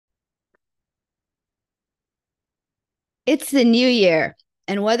It's the new year,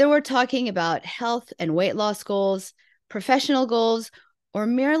 and whether we're talking about health and weight loss goals, professional goals, or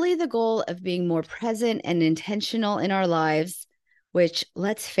merely the goal of being more present and intentional in our lives, which,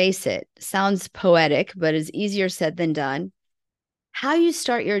 let's face it, sounds poetic, but is easier said than done, how you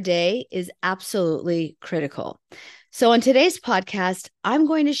start your day is absolutely critical. So, on today's podcast, I'm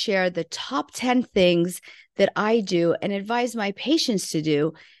going to share the top 10 things that I do and advise my patients to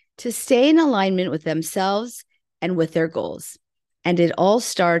do to stay in alignment with themselves and with their goals. And it all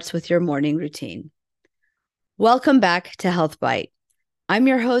starts with your morning routine. Welcome back to Health Bite. I'm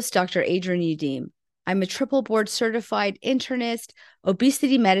your host, Dr. Adrienne Youdim. I'm a triple board certified internist,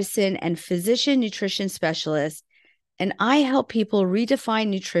 obesity medicine, and physician nutrition specialist. And I help people redefine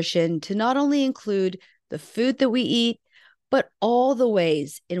nutrition to not only include the food that we eat, but all the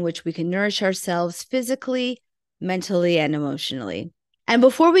ways in which we can nourish ourselves physically, mentally, and emotionally. And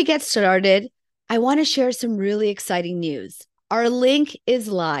before we get started, I want to share some really exciting news. Our link is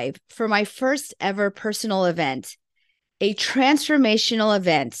live for my first ever personal event, a transformational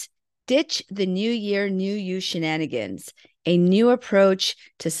event, Ditch the New Year, New You Shenanigans, a new approach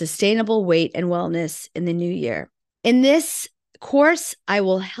to sustainable weight and wellness in the new year. In this course, I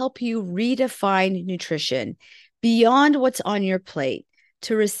will help you redefine nutrition beyond what's on your plate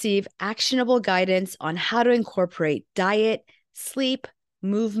to receive actionable guidance on how to incorporate diet, sleep,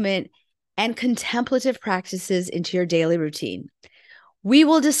 movement, and contemplative practices into your daily routine. We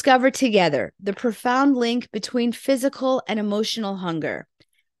will discover together the profound link between physical and emotional hunger,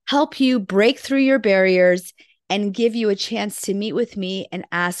 help you break through your barriers, and give you a chance to meet with me and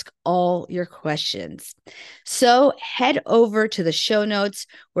ask all your questions. So head over to the show notes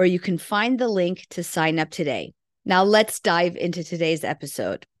where you can find the link to sign up today. Now let's dive into today's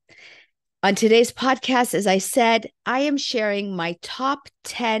episode. On today's podcast, as I said, I am sharing my top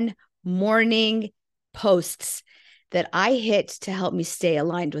 10 morning posts that I hit to help me stay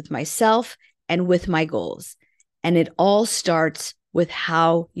aligned with myself and with my goals. And it all starts with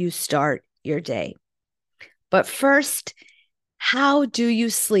how you start your day. But first, how do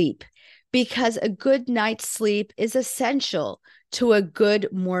you sleep? Because a good night's sleep is essential to a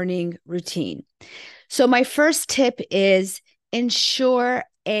good morning routine. So my first tip is ensure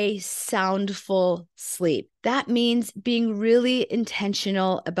a soundful sleep. That means being really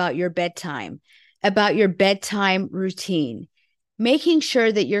intentional about your bedtime routine, making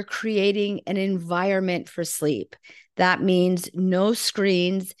sure that you're creating an environment for sleep. That means no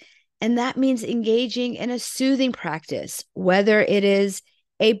screens. And that means engaging in a soothing practice, whether it is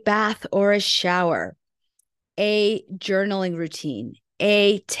a bath or a shower, a journaling routine,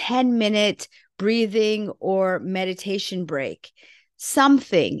 a 10-minute breathing or meditation break,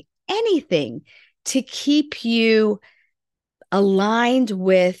 something, anything to keep you aligned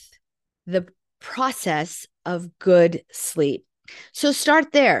with the process of good sleep. So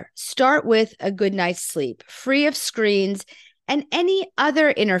start there. Start with a good night's sleep, free of screens and any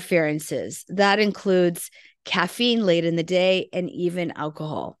other interferences. That includes caffeine late in the day and even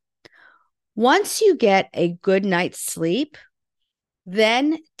alcohol. Once you get a good night's sleep,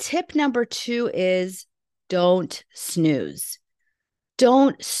 then tip number 2 is don't snooze.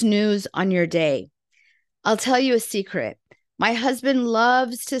 Don't snooze on your day. I'll tell you a secret. My husband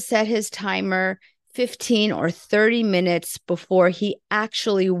loves to set his timer 15 or 30 minutes before he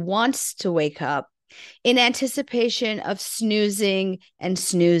actually wants to wake up in anticipation of snoozing and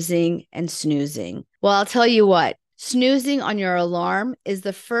snoozing and snoozing. Well, I'll tell you what, snoozing on your alarm is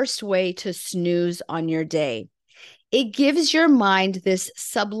the first way to snooze on your day. It gives your mind this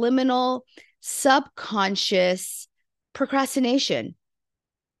subliminal, subconscious procrastination.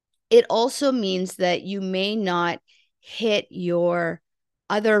 It also means that you may not hit your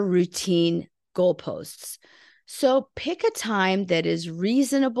other routine goalposts. So pick a time that is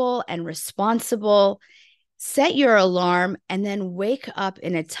reasonable and responsible, set your alarm, and then wake up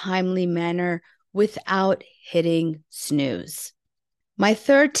in a timely manner without hitting snooze. My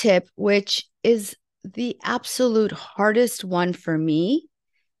third tip, which is the absolute hardest one for me,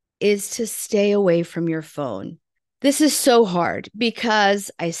 is to stay away from your phone. This is so hard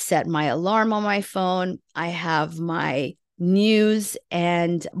because I set my alarm on my phone. I have my news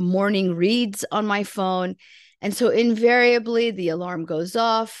and morning reads on my phone. And so invariably the alarm goes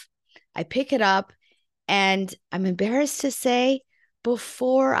off. I pick it up and I'm embarrassed to say,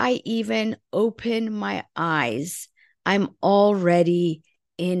 before I even open my eyes, I'm already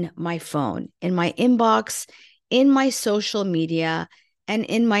in my phone, in my inbox, in my social media, and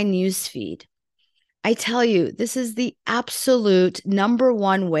in my news feed. I tell you, this is the absolute number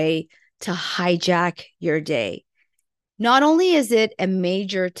one way to hijack your day. Not only is it a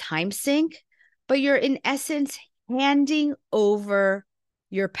major time sink, but you're in essence handing over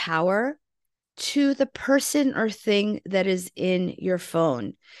your power to the person or thing that is in your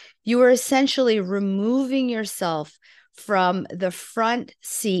phone. You are essentially removing yourself from the front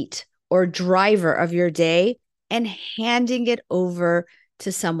seat or driver of your day and handing it over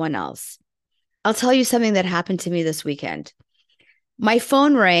to someone else. I'll tell you something that happened to me this weekend. My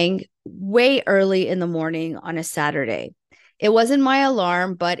phone rang way early in the morning on a Saturday. It wasn't my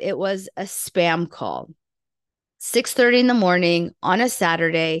alarm, but it was a spam call. 6:30 in the morning on a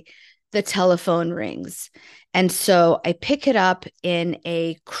Saturday, the telephone rings. And so I pick it up in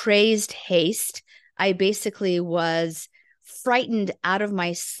a crazed haste. I basically was frightened out of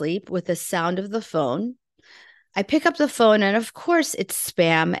my sleep with the sound of the phone. I pick up the phone, and of course it's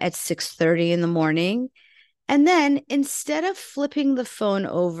spam at 6:30 in the morning. And then instead of flipping the phone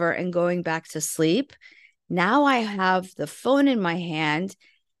over and going back to sleep, now I have the phone in my hand.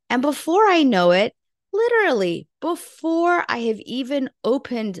 And before I know it, literally before I have even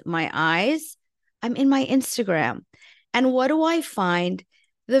opened my eyes, I'm in my Instagram. And what do I find?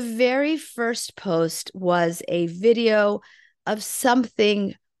 The very first post was a video of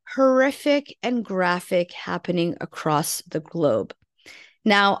something horrific and graphic happening across the globe.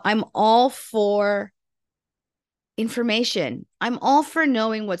 Now, I'm all for information. I'm all for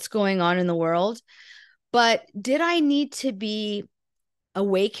knowing what's going on in the world. But did I need to be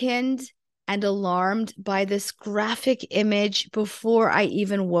awakened and alarmed by this graphic image before I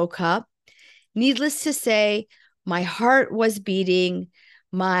even woke up? Needless to say, my heart was beating,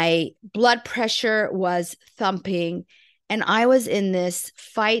 my blood pressure was thumping, and I was in this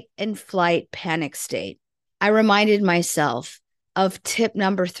fight and flight panic state. I reminded myself of tip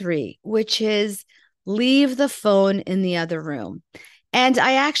number 3, which is leave the phone in the other room. And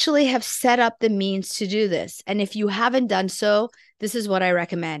I actually have set up the means to do this. And if you haven't done so, this is what I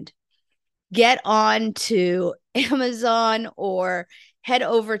recommend. Get on to Amazon or head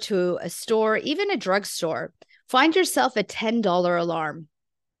over to a store, even a drugstore. Find yourself a $10 alarm,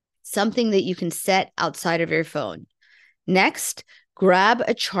 something that you can set outside of your phone. Next, grab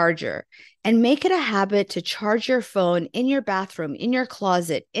a charger and make it a habit to charge your phone in your bathroom, in your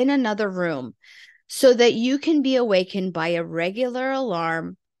closet, in another room, so that you can be awakened by a regular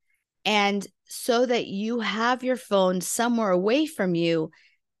alarm and so that you have your phone somewhere away from you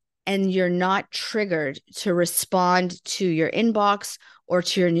and you're not triggered to respond to your inbox or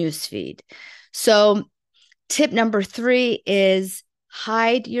to your newsfeed. So tip number 3 is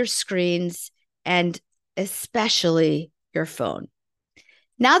hide your screens and especially your phone.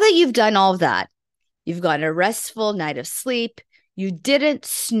 Now that you've done all of that, you've gotten a restful night of sleep, you didn't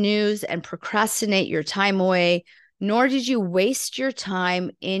snooze and procrastinate your time away, nor did you waste your time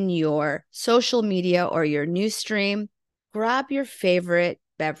in your social media or your news stream, grab your favorite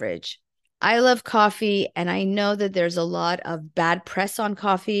beverage. I love coffee, and I know that there's a lot of bad press on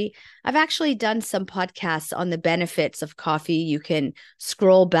coffee. I've actually done some podcasts on the benefits of coffee. You can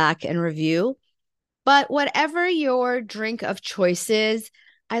scroll back and review. But whatever your drink of choice is,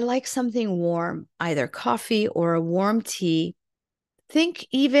 I like something warm, either coffee or a warm tea. Think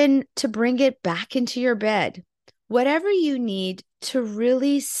even to bring it back into your bed. Whatever you need to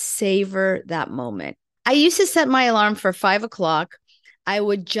really savor that moment. I used to set my alarm for 5 o'clock. I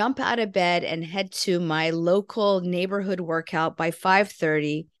would jump out of bed and head to my local neighborhood workout by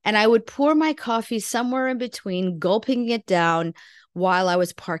 5:30, and I would pour my coffee somewhere in between, gulping it down while I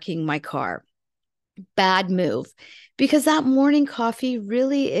was parking my car. Bad move, because that morning coffee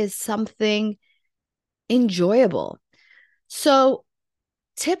really is something enjoyable. So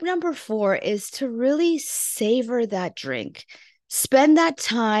tip number 4 is to really savor that drink. Spend that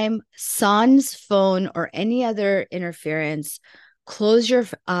time sans phone or any other interference. Close your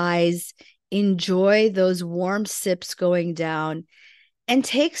eyes, enjoy those warm sips going down, and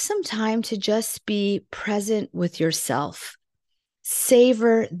take some time to just be present with yourself.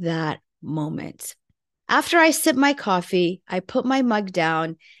 Savor that moment. After I sip my coffee, I put my mug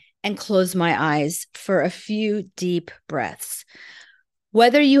down and close my eyes for a few deep breaths.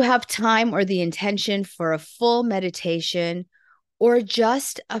 Whether you have time or the intention for a full meditation or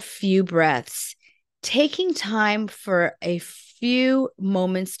just a few breaths, taking time for a few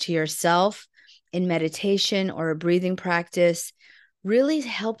moments to yourself in meditation or a breathing practice really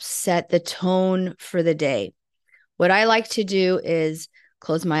helps set the tone for the day. What I like to do is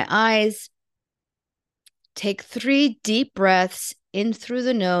close my eyes, take 3 deep breaths in through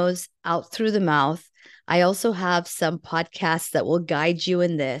the nose, out through the mouth. I also have some podcasts that will guide you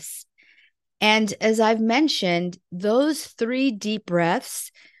in this. And as I've mentioned, those 3 deep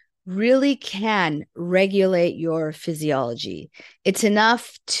breaths really can regulate your physiology. It's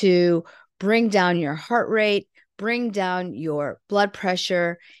enough to bring down your heart rate, bring down your blood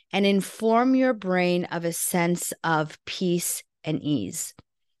pressure, and inform your brain of a sense of peace and ease.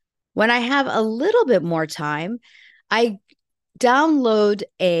 When I have a little bit more time, I download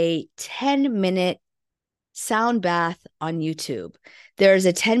a 10-minute sound bath on YouTube. There's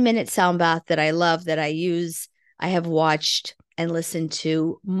a 10-minute sound bath that I love that I use. I have watched and listened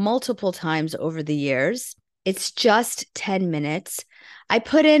to multiple times over the years. It's just 10 minutes. I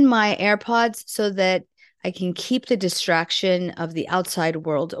put in my AirPods so that I can keep the distraction of the outside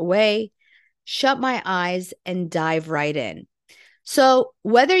world away, shut my eyes, and dive right in. So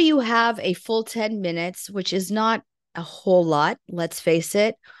whether you have a full 10 minutes, which is not a whole lot, let's face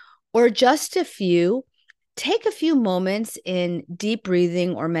it, or just a few, take a few moments in deep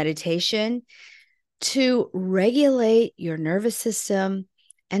breathing or meditation to regulate your nervous system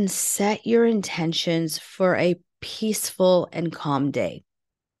and set your intentions for a peaceful and calm day.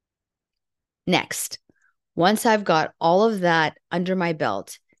 Next, once I've got all of that under my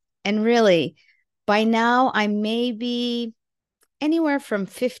belt, and really by now I may be anywhere from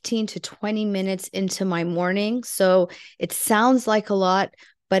 15 to 20 minutes into my morning. So it sounds like a lot,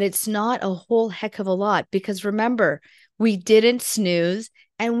 but it's not a whole heck of a lot, because remember, we didn't snooze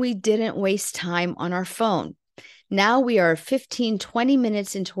and we didn't waste time on our phone. Now we are 15, 20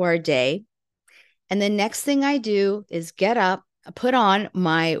 minutes into our day. And the next thing I do is get up, put on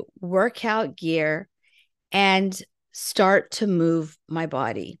my workout gear, and start to move my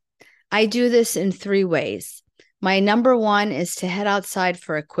body. I do this in 3 ways. My number one is to head outside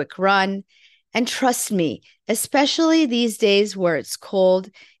for a quick run. And trust me, especially these days where it's cold,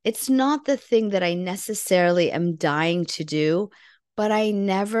 it's not the thing that I necessarily am dying to do, but I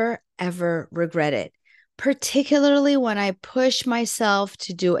never, ever regret it, particularly when I push myself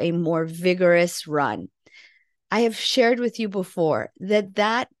to do a more vigorous run. I have shared with you before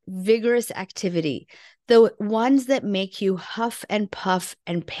that vigorous activity, the ones that make you huff and puff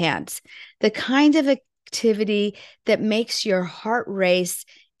and pant, the kind of activity that makes your heart race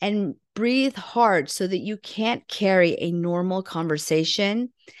and breathe hard so that you can't carry a normal conversation,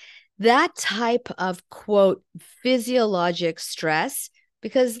 that type of, quote, physiologic stress,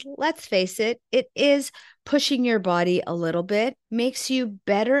 because let's face it, it is pushing your body a little bit, makes you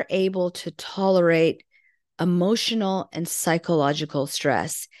better able to tolerate emotional and psychological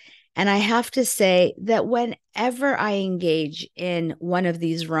stress. And I have to say that whenever I engage in one of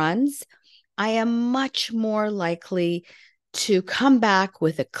these runs, I am much more likely to come back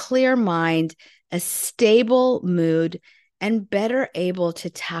with a clear mind, a stable mood, and better able to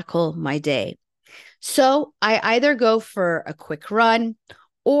tackle my day. So I either go for a quick run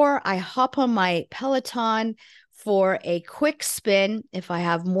or I hop on my Peloton for a quick spin. If I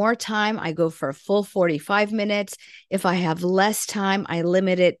have more time, I go for a full 45 minutes. If I have less time, I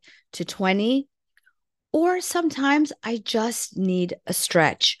limit it to 20. Or sometimes I just need a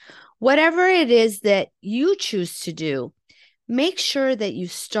stretch. Whatever it is that you choose to do, make sure that you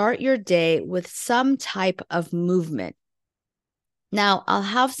start your day with some type of movement. Now, I'll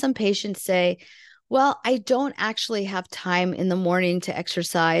have some patients say, well, I don't actually have time in the morning to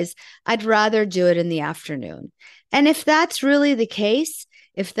exercise. I'd rather do it in the afternoon. And if that's really the case,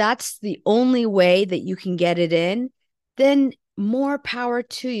 if that's the only way that you can get it in, then more power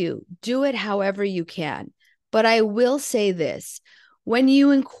to you. Do it however you can. But I will say this, when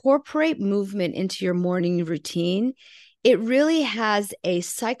you incorporate movement into your morning routine, it really has a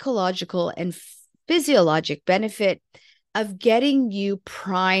psychological and physiologic benefit of getting you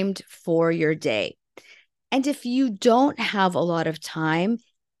primed for your day. And if you don't have a lot of time,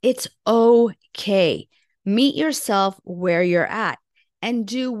 it's okay. Meet yourself where you're at and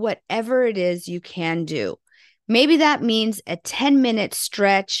do whatever it is you can do. Maybe that means a 10-minute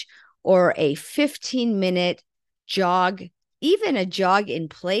stretch or a 15-minute jog, even a jog in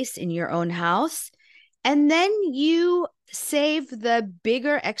place in your own house. And then you save the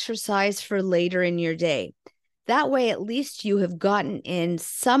bigger exercise for later in your day. That way, at least you have gotten in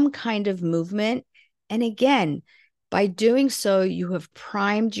some kind of movement. And again, by doing so, you have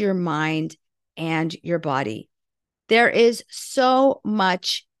primed your mind and your body. There is so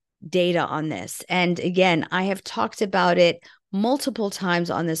much data on this. And again, I have talked about it multiple times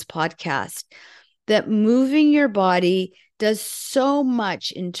on this podcast, that moving your body does so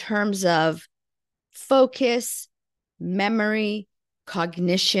much in terms of focus, memory,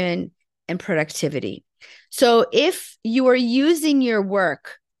 cognition, and productivity. So if you are using your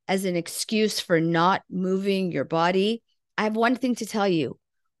work as an excuse for not moving your body, I have one thing to tell you.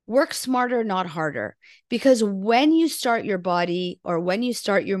 Work smarter, not harder. Because when you start your body or when you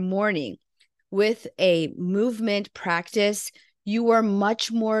start your morning with a movement practice, you are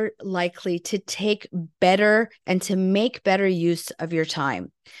much more likely to take better and to make better use of your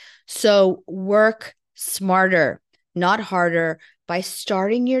time. So work smarter, not harder, by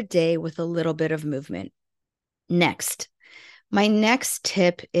starting your day with a little bit of movement. Next, my next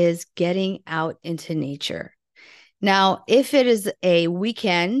tip is getting out into nature. Now, if it is a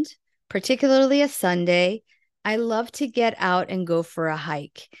weekend, particularly a Sunday, I love to get out and go for a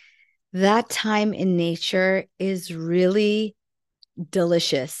hike. That time in nature is really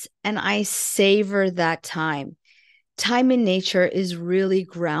delicious, and I savor that time. Time in nature is really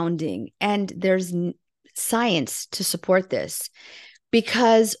grounding, and there's science to support this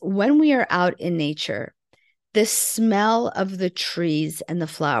because when we are out in nature, the smell of the trees and the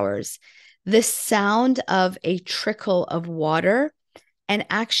flowers, the sound of a trickle of water, and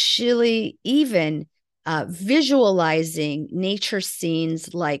actually even visualizing nature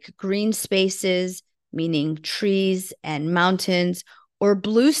scenes like green spaces, meaning trees and mountains, or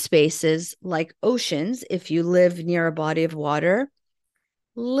blue spaces like oceans, if you live near a body of water,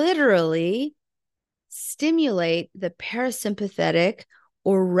 literally stimulate the parasympathetic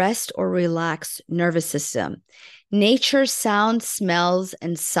or rest or relax nervous system. Nature sounds, smells,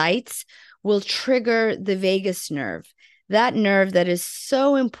 and sights will trigger the vagus nerve, that nerve that is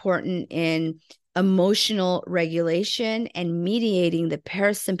so important in emotional regulation and mediating the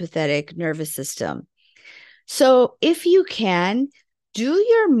parasympathetic nervous system. So if you can, do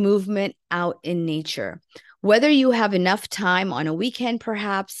your movement out in nature, whether you have enough time on a weekend,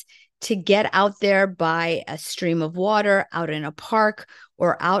 perhaps, to get out there by a stream of water, out in a park,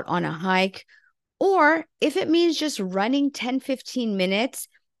 or out on a hike, or if it means just running 10-15 minutes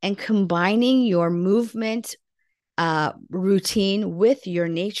and combining your movement routine with your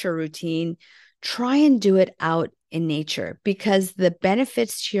nature routine, try and do it out in nature because the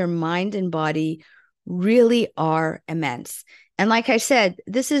benefits to your mind and body really are immense. And like I said,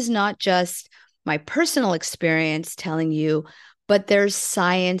 this is not just my personal experience telling you, but there's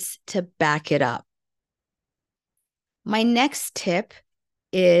science to back it up. My next tip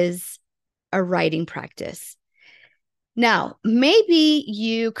is a writing practice. Now, maybe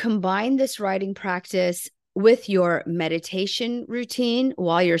you combine this writing practice with your meditation routine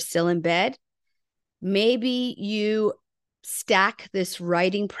while you're still in bed. Maybe you stack this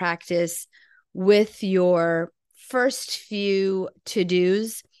writing practice with your first few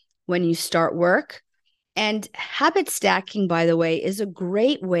to-dos when you start work. And habit stacking, by the way, is a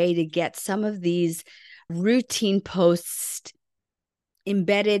great way to get some of these routine posts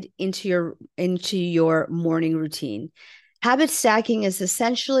embedded into your morning routine. Habit stacking is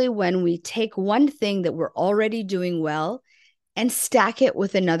essentially when we take one thing that we're already doing well and stack it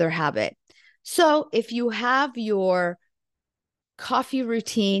with another habit. So if you have your coffee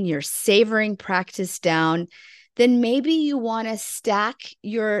routine, your savoring practice down, then maybe you want to stack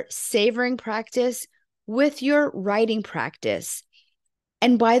your savoring practice with your writing practice.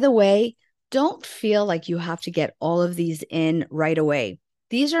 And by the way, don't feel like you have to get all of these in right away.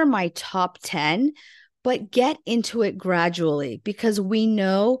 These are my top 10, but get into it gradually because we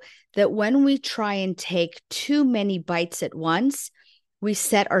know that when we try and take too many bites at once, we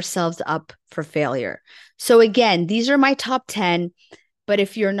set ourselves up for failure. So again, these are my top 10, but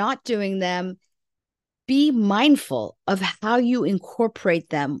if you're not doing them, be mindful of how you incorporate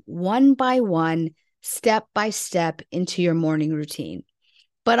them one by one, step by step into your morning routine.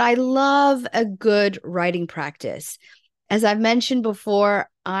 But I love a good writing practice. As I've mentioned before,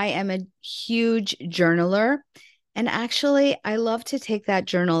 I am a huge journaler. And actually, I love to take that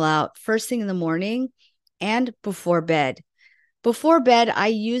journal out first thing in the morning and before bed. Before bed, I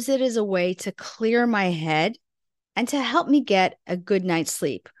use it as a way to clear my head and to help me get a good night's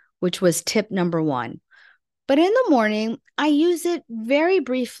sleep, which was tip number 1. But in the morning, I use it very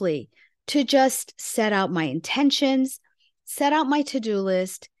briefly to just set out my intentions, set out my to-do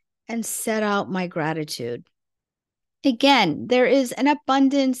list, and set out my gratitude. Again, there is an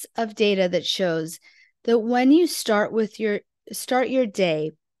abundance of data that shows that when you start your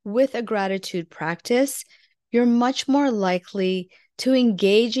day with a gratitude practice, you're much more likely to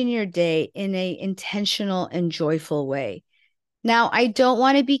engage in your day in an intentional and joyful way. Now, I don't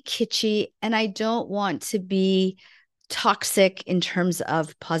want to be kitschy and I don't want to be toxic in terms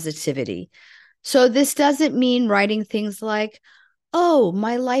of positivity. So this doesn't mean writing things like, oh,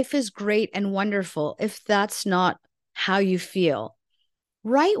 my life is great and wonderful, if that's not how you feel.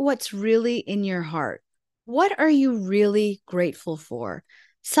 Write what's really in your heart. What are you really grateful for?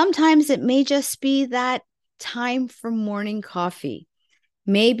 Sometimes it may just be that time for morning coffee.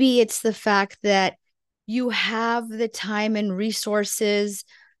 Maybe it's the fact that you have the time and resources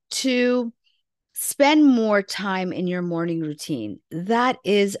to Spend more time in your morning routine. That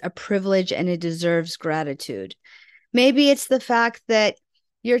is a privilege and it deserves gratitude. Maybe it's the fact that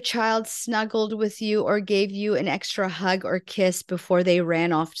your child snuggled with you or gave you an extra hug or kiss before they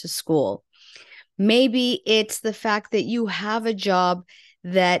ran off to school. Maybe it's the fact that you have a job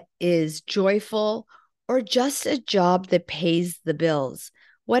that is joyful or just a job that pays the bills.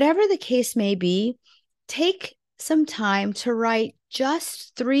 Whatever the case may be, take some time to write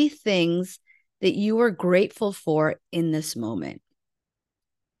just 3 things that you are grateful for in this moment.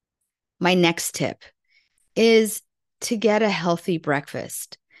 My next tip is to get a healthy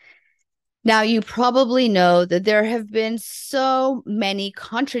breakfast. Now, you probably know that there have been so many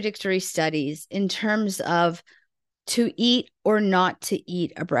contradictory studies in terms of to eat or not to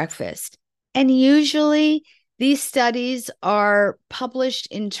eat a breakfast. And usually these studies are published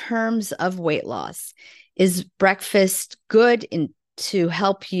in terms of weight loss. Is breakfast good to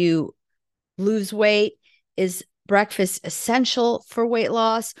help you lose weight? Is breakfast essential for weight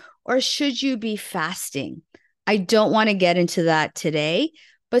loss? Or should you be fasting? I don't want to get into that today,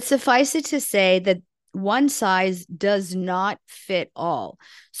 but suffice it to say that one size does not fit all.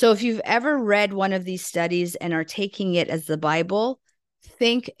 So if you've ever read one of these studies and are taking it as the Bible,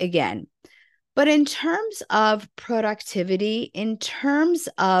 think again. But in terms of productivity, in terms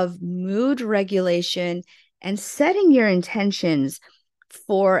of mood regulation and setting your intentions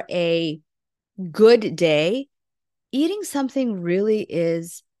for a good day, eating something really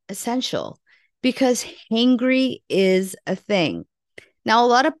is essential because hangry is a thing. Now, a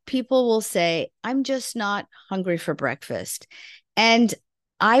lot of people will say, I'm just not hungry for breakfast. And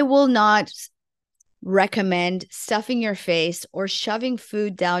I will not recommend stuffing your face or shoving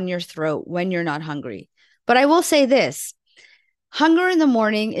food down your throat when you're not hungry. But I will say this, hunger in the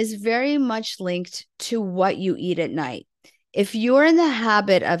morning is very much linked to what you eat at night. If you're in the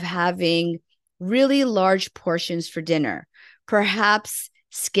habit of having really large portions for dinner, perhaps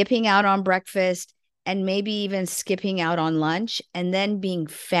skipping out on breakfast and maybe even skipping out on lunch and then being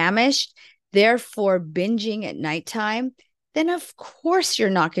famished, therefore binging at nighttime, then of course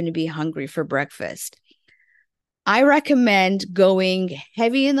you're not going to be hungry for breakfast. I recommend going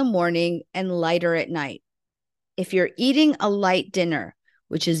heavy in the morning and lighter at night. If you're eating a light dinner,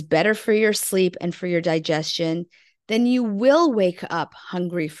 which is better for your sleep and for your digestion, then you will wake up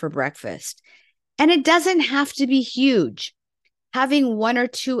hungry for breakfast. And it doesn't have to be huge. Having 1 or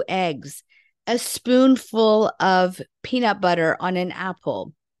 2 eggs, a spoonful of peanut butter on an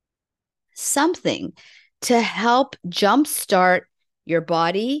apple, something to help jumpstart your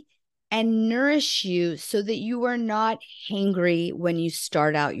body and nourish you so that you are not hangry when you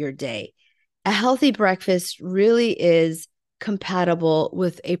start out your day. A healthy breakfast really is compatible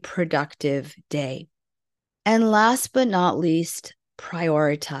with a productive day. And last but not least,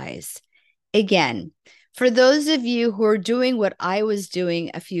 prioritize. Again, for those of you who are doing what I was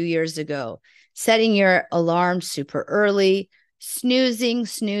doing a few years ago, setting your alarm super early, snoozing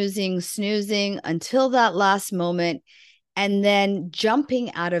until that last moment, and then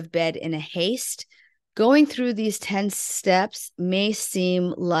jumping out of bed in a haste, going through these 10 steps may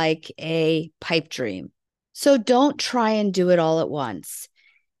seem like a pipe dream. So don't try and do it all at once.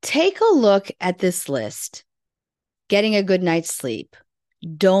 Take a look at this list. Getting a good night's sleep.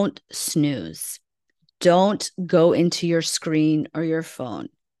 Don't snooze. Don't go into your screen or your phone.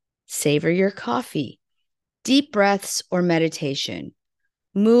 Savor your coffee. Deep breaths or meditation.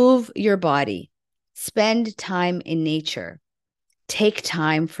 Move your body. Spend time in nature. Take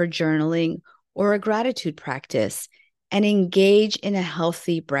time for journaling or a gratitude practice and engage in a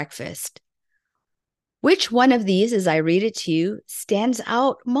healthy breakfast. Which one of these, as I read it to you, stands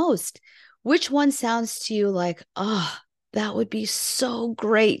out most? Which one sounds to you like, oh, that would be so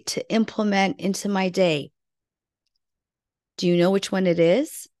great to implement into my day? Do you know which one it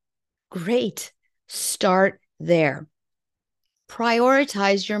is? Great. Start there.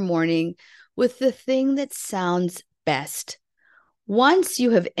 Prioritize your morning with the thing that sounds best. Once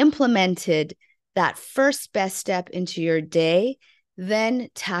you have implemented that first best step into your day, then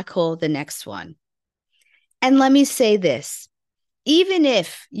tackle the next one. And let me say this, even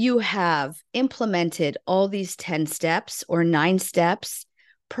if you have implemented all these 10 steps or 9 steps,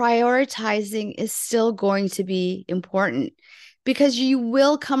 prioritizing is still going to be important because you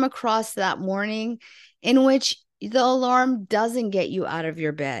will come across that morning in which the alarm doesn't get you out of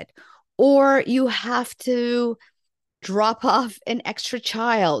your bed, or you have to drop off an extra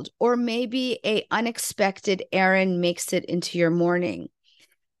child, or maybe an unexpected errand makes it into your morning.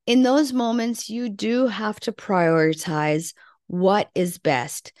 In those moments, you do have to prioritize what is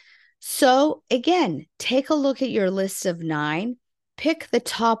best. So again, take a look at your list of 9 Pick the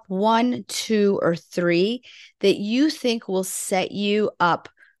top 1, 2, or 3 that you think will set you up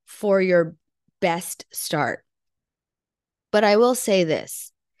for your best start. But I will say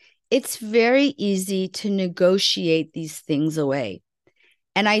this, it's very easy to negotiate these things away.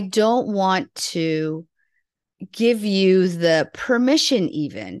 And I don't want to give you the permission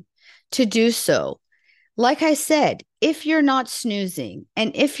even to do so. Like I said, if you're not snoozing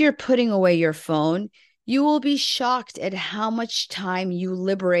and if you're putting away your phone, you will be shocked at how much time you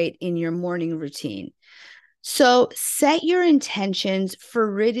liberate in your morning routine. So set your intentions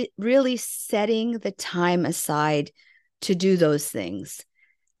for really setting the time aside to do those things.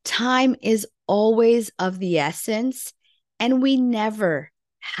 Time is always of the essence, and we never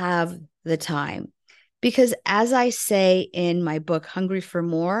have the time. Because as I say in my book, Hungry for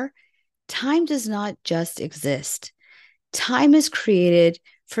More, time does not just exist. Time is created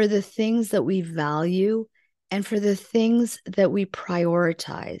for the things that we value and for the things that we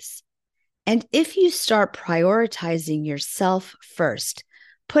prioritize. And if you start prioritizing yourself first,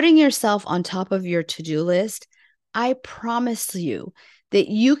 putting yourself on top of your to-do list, I promise you that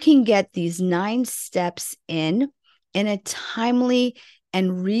you can get these 9 steps in a timely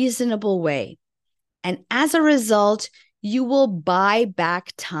and reasonable way. And as a result, you will buy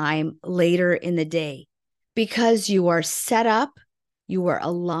back time later in the day because you are set up, you are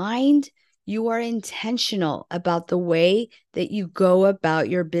aligned, you are intentional about the way that you go about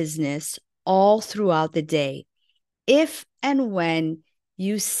your business all throughout the day. If and when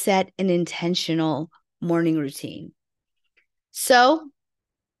you set an intentional morning routine. So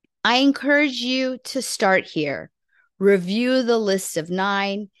I encourage you to start here. Review the list of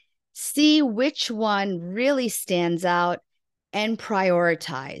 9, see which one really stands out, and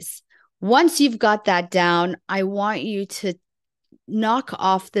prioritize. Once you've got that down, I want you to knock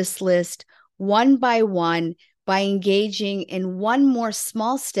off this list one by one by engaging in one more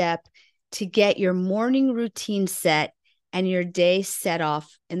small step to get your morning routine set and your day set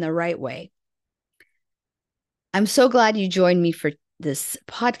off in the right way. I'm so glad you joined me for this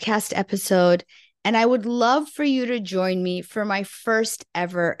podcast episode, and I would love for you to join me for my first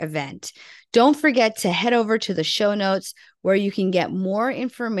ever event. Don't forget to head over to the show notes where you can get more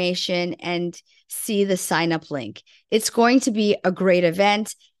information and see the sign up link. It's going to be a great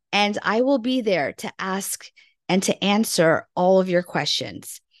event, and I will be there to ask and to answer all of your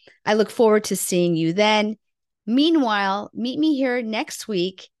questions. I look forward to seeing you then. Meanwhile, meet me here next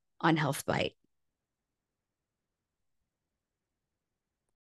week on Health Bite.